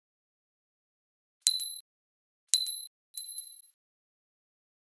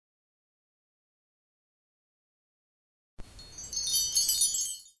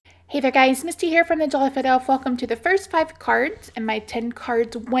Hey there guys, Misty here from the Jollyfied Elf. Welcome to the first 5 cards in my 10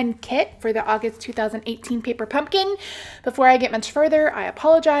 cards 1 kit for the August 2018 Paper Pumpkin. Before I get much further, I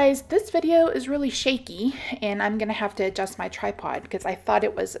apologize. This video is really shaky and I'm gonna have to adjust my tripod because I thought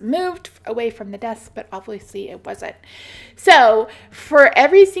it was moved away from the desk, but obviously it wasn't. So for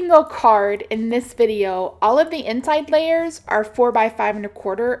every single card in this video, all of the inside layers are 4 by 5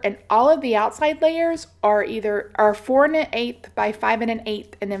 1/4 and all of the outside layers are 4 1/8 by 5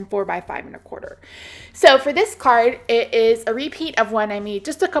 1/8 and then 4 by 5 1/4. So for this card, it is a repeat of one I made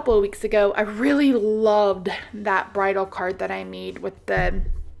just a couple of weeks ago. I really loved that bridal card that I made with the,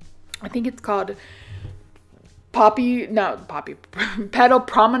 I think it's called Petal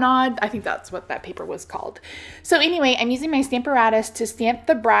Promenade. I think that's what that paper was called. So anyway, I'm using my Stamparatus to stamp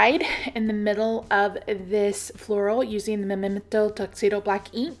the bride in the middle of this floral using the Memento Tuxedo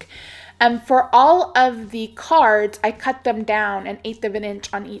Black ink. For all of the cards, I cut them down 1/8 of an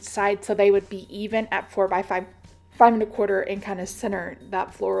inch on each side so they would be even at 4 by 5 1/4 and kind of center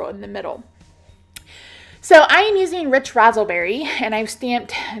that floral in the middle. So I am using Rich Razzleberry and I've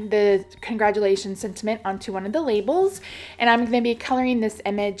stamped the congratulations sentiment onto one of the labels, and I'm going to be coloring this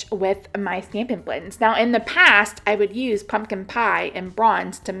image with my Stampin' Blends. Now in the past, I would use pumpkin pie and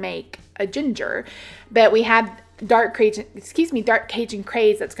bronze to make a ginger, but we had Dark Cajun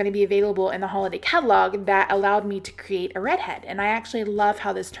Craze that's going to be available in the holiday catalog that allowed me to create a redhead, and I actually love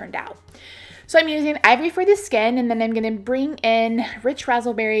how this turned out. So I'm using Ivory for the skin, and then I'm going to bring in Rich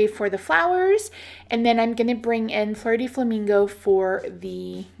Razzleberry for the flowers, and then I'm going to bring in Fleur de Flamingo for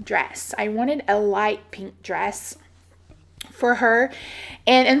the dress. I wanted a light pink dress for her,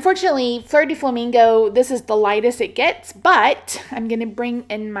 and unfortunately Fleur de Flamingo, this is the lightest it gets, but I'm going to bring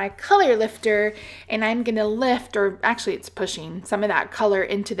in my color lifter and I'm going to lift, or actually it's pushing some of that color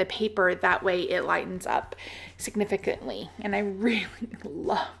into the paper, that way it lightens up significantly. And I really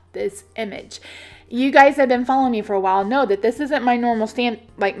love this image. You guys have been following me for a while know that this isn't my normal stamp,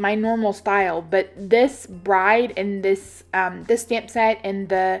 like my normal style, but this bride and this this stamp set and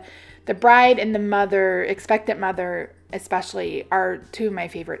the bride and the mother, expectant mother especially, are two of my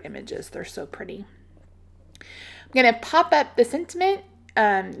favorite images. They're so pretty. I'm going to pop up the sentiment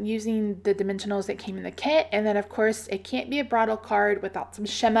using the dimensionals that came in the kit, and then of course it can't be a bridal card without some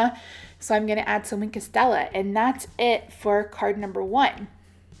shimmer, so I'm going to add some Wink of Stella, and that's it for card number 1.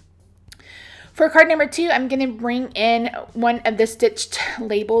 For card number 2, I'm going to bring in one of the stitched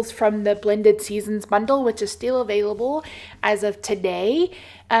labels from the Blended Seasons bundle, which is still available as of today.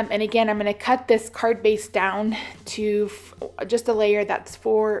 And again, I'm going to cut this card base down to just a layer that's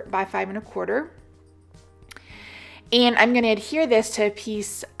 4 by 5 1/4. And I'm going to adhere this to a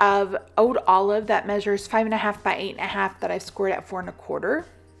piece of Oud Olive that measures 5 1/2 by 8 1/2 that I've scored at 4 1/4.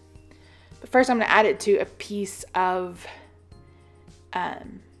 But first I'm going to add it to a piece of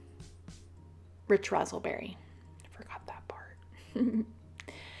Rich Razzleberry. I forgot that part.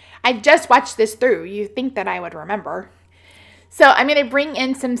 I just watched this through. You'd think that I would remember. So I'm going to bring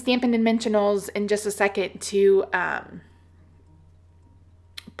in some Stampin' Dimensionals in just a second to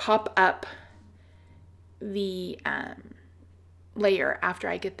pop up the layer after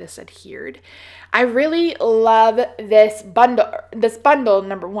I get this adhered. I really love this bundle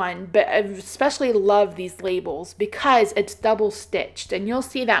number 1, but I especially love these labels because it's double stitched, and you'll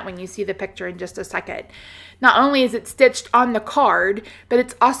see that when you see the picture in just a second. Not only is it stitched on the card, but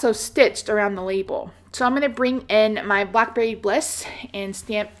it's also stitched around the label. So I'm going to bring in my Blackberry Bliss and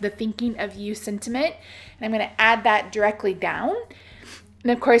stamp the Thinking of You sentiment, and I'm going to add that directly down.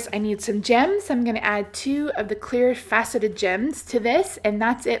 And of course I need some gems. I'm going to add 2 of the clear faceted gems to this, and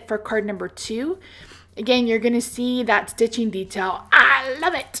that's it for card number 2. Again, you're going to see that stitching detail. I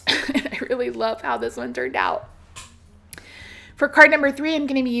love it. I really love how this one turned out. For card number 3, I'm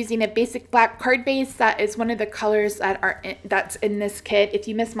going to be using a basic black card base. That is one of the colors that's in this kit. If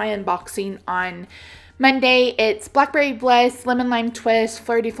you missed my unboxing on Monday, it's Blackberry Bliss, Lemon Lime Twist,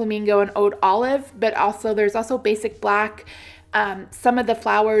 Fleur de Flamingo, and Oud Olive, but also there's also basic black. Some of the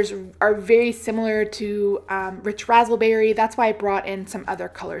flowers are very similar to Rich Razzleberry. That's why I brought in some other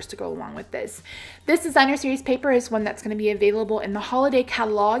colors to go along with this. This designer series paper is one that's going to be available in the holiday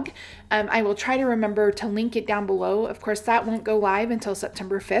catalog. I will try to remember to link it down below. Of course, that won't go live until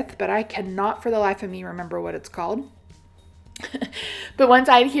September 5th, but I cannot for the life of me remember what it's called. But once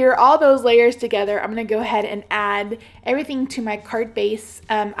I adhere all those layers together, I'm going to go ahead and add everything to my card base.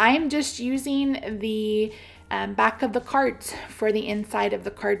 I am just using the back of the cards for the inside of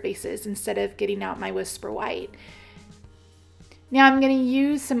the card bases instead of getting out my Whisper White. Now I'm going to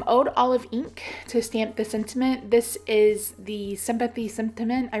use some Old Olive ink to stamp the sentiment. This is the Sympathy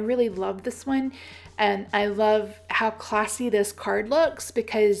Sentiment. I really love this one, and I love how classy this card looks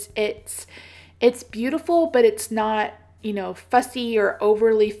because it's beautiful, but it's not, you know, fussy or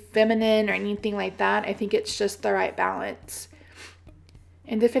overly feminine or anything like that. I think it's just the right balance.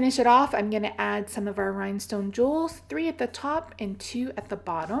 And to finish it off, I'm going to add some of our rhinestone jewels, 3 at the top and 2 at the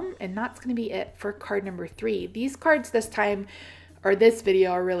bottom, and that's going to be it for card number 3. These cards this time, or this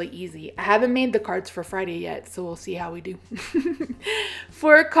video, are really easy. I haven't made the cards for Friday yet, so we'll see how we do.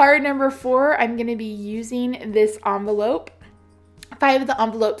 For card number 4, I'm going to be using this envelope. 5 of the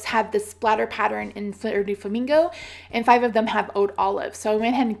envelopes have the splatter pattern in Fleur du Flamingo, and 5 of them have Oud Olive. So I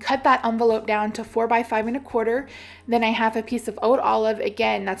went ahead and cut that envelope down to 4 by 5 1/4. Then I have a piece of Oud Olive.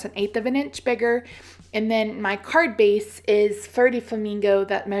 Again, that's 1/8 of an inch bigger. And then my card base is Fleur du Flamingo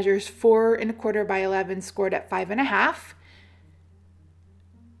that measures 4 1/4 by 11, scored at 5 1/2.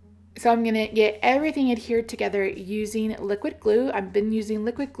 So I'm going to get everything adhered together using liquid glue. I've been using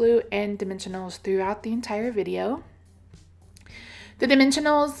liquid glue and dimensionals throughout the entire video. The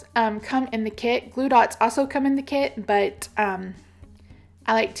dimensionals come in the kit. Glue dots also come in the kit, but I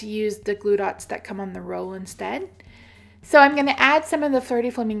like to use the glue dots that come on the roll instead. So I'm going to add some of the Fleur du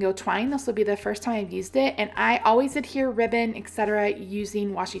Flamingo twine. This will be the first time I've used it, and I always adhere ribbon, etc.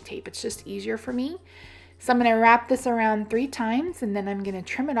 using washi tape. It's just easier for me. So I'm going to wrap this around 3 times, and then I'm going to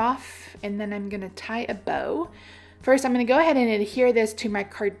trim it off, and then I'm going to tie a bow. First, I'm going to go ahead and adhere this to my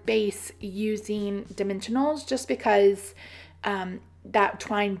card base using dimensionals, just because that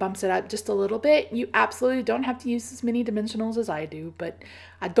twine bumps it up just a little bit. You absolutely don't have to use as many dimensionals as I do, but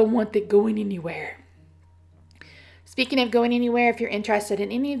I don't want it going anywhere. Speaking of going anywhere, if you're interested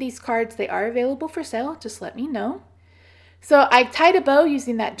in any of these cards, they are available for sale. Just let me know. So I tied a bow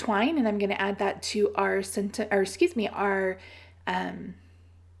using that twine, and I'm going to add that to our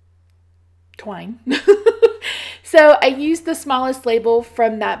twine. So I used the smallest label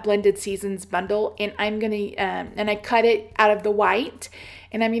from that Blended Seasons bundle, and I'm going to, and I cut it out of the white,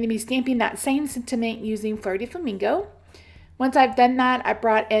 and I'm going to be stamping that same sentiment using Fleur du Flamingo. Once I've done that, I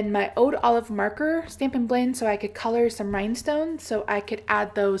brought in my Oud Olive marker, stamp and blend, so I could color some rhinestones, so I could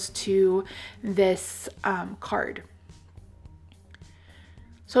add those to this card.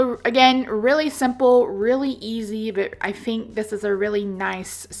 So again, really simple, really easy, but I think this is a really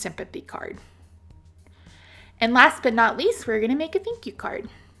nice sympathy card. And last but not least, we're going to make a thank you card.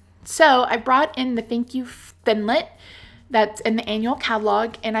 So I brought in the thank you Thinlit that's in the annual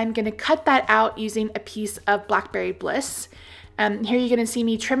catalog, and I'm going to cut that out using a piece of Blackberry Bliss. Here you're going to see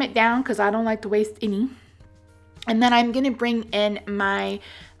me trim it down because I don't like to waste any. And then I'm going to bring in my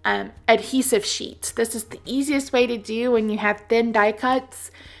adhesive sheets. This is the easiest way to do when you have thin die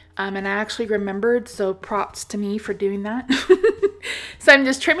cuts. And I actually remembered, so props to me for doing that. So I'm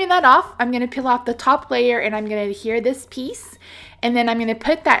just trimming that off. I'm going to peel off the top layer, and I'm going to adhere this piece. And then I'm going to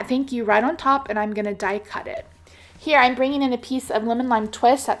put that thank you right on top, and I'm going to die cut it. Here I'm bringing in a piece of Lemon Lime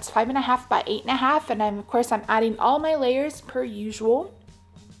Twist. That's 5 1/2 by 8 1/2. And of course I'm adding all my layers per usual.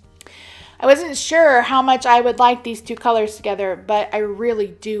 I wasn't sure how much I would like these 2 colors together, but I really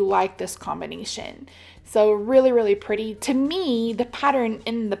do like this combination. So really, really pretty. To me, the pattern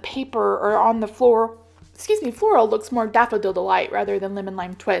in the paper or on the floral looks more Daffodil Delight rather than Lemon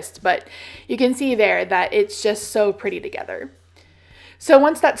Lime Twist, but you can see there that it's just so pretty together. So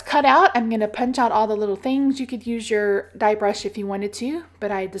once that's cut out, I'm going to punch out all the little things. You could use your die brush if you wanted to,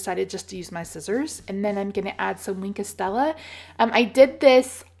 but I decided just to use my scissors. And then I'm going to add some Wink of Stella. I did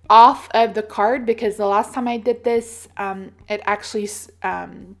this off of the card because the last time I did this, it actually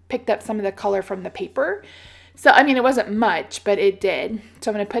picked up some of the color from the paper. So, I mean, it wasn't much, but it did.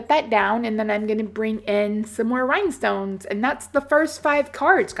 So I'm going to put that down, and then I'm going to bring in some more rhinestones. And that's the first 5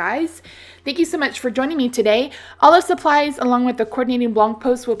 cards, guys. Thank you so much for joining me today. All the supplies, along with the coordinating blog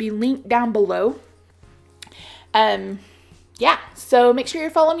post, will be linked down below. Yeah, so make sure you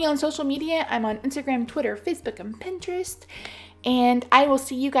follow me on social media. I'm on Instagram, Twitter, Facebook, and Pinterest. And I will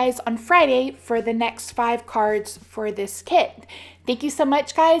see you guys on Friday for the next 5 cards for this kit. Thank you so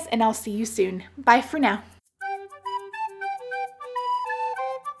much, guys, and I'll see you soon. Bye for now.